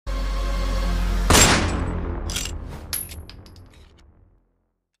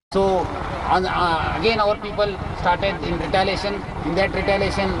So again our people started in retaliation. In that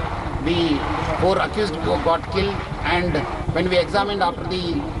retaliation, the 4 accused got killed, and when we examined after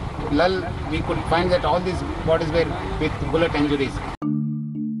the lull, we could find that all these bodies were with bullet injuries.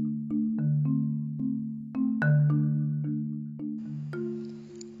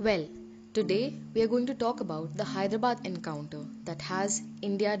 Well, today we are going to talk about the Hyderabad encounter that has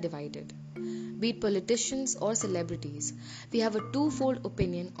India divided. Be it politicians or celebrities, we have a twofold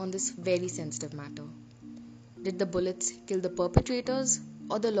opinion on this very sensitive matter. Did the bullets kill the perpetrators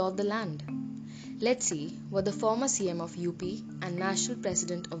or the law of the land? Let's see what the former CM of UP and national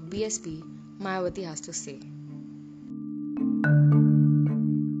president of BSP, Mayawati, has to say.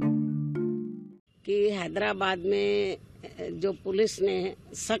 कि हैदराबाद में जो police ने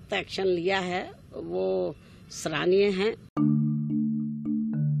सख्त action लिया है वो सराहनीय है।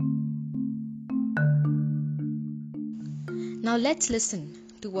 Now let's listen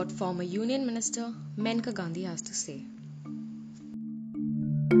to what former Union Minister Menka Gandhi has to say.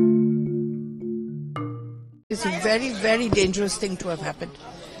 It's a very, very dangerous thing to have happened.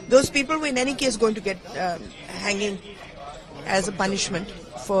 Those people were in any case going to get hanging as a punishment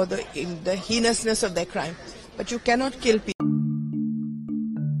for the heinousness of their crime. But you cannot kill people.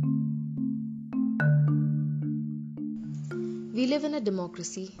 We live in a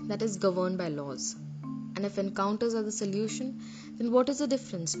democracy that is governed by laws. And if encounters are the solution, then what is the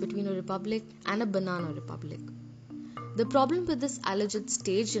difference between a republic and a banana republic? The problem with this alleged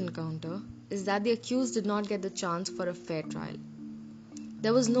staged encounter is that the accused did not get the chance for a fair trial.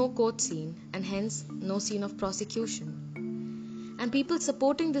 There was no court scene and hence no scene of prosecution. And people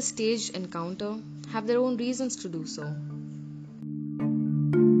supporting this staged encounter have their own reasons to do so.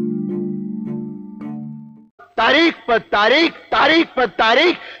 तारीख पर तारीख, तारीख पर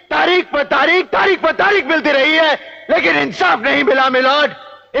तारीख, तारीख पर तारीख, तारीख पर तारीख मिलती रही है, लेकिन इंसाफ नहीं मिला मिलॉर्ड,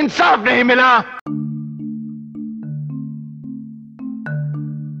 इंसाफ नहीं मिला।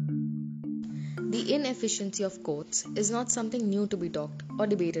 The inefficiency of courts is not something new to be talked or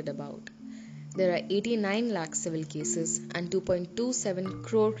debated about. There are 89 lakh civil cases and 2.27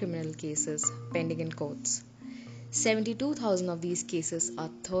 crore criminal cases pending in courts. 72,000 of these cases are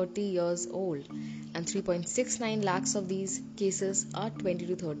 30 years old and 3.69 lakhs of these cases are 20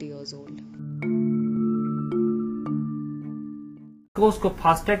 to 30 years old. उसको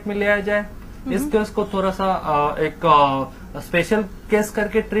fast track में ले आया जाए, इस case को थोड़ा सा एक स्पेशल केस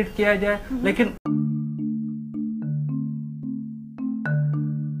करके ट्रीट किया जाए, लेकिन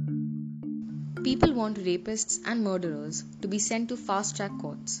People want rapists and murderers to be sent to fast track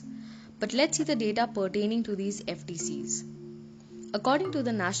courts. But let's see the data pertaining to these FTCs. According to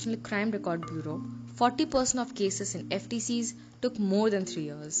the National Crime Record Bureau, 40% of cases in FTCs took more than 3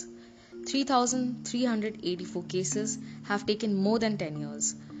 years. 3,384 cases have taken more than 10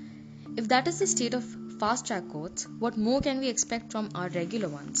 years. If that is the state of fast track courts, what more can we expect from our regular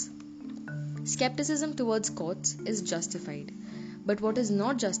ones? Skepticism towards courts is justified, but what is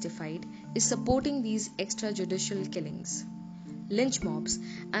not justified is supporting these extrajudicial killings. Lynch mobs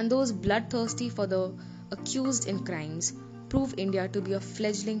and those bloodthirsty for the accused in crimes prove India to be a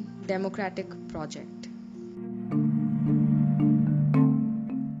fledgling democratic project.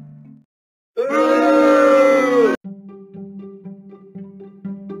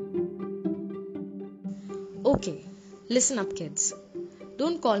 Okay, listen up kids.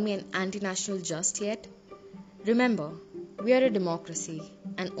 Don't call me an anti-national just yet. Remember, we are a democracy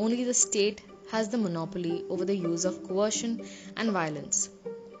and only the state has the monopoly over the use of coercion and violence,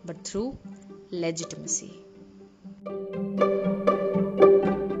 but through legitimacy.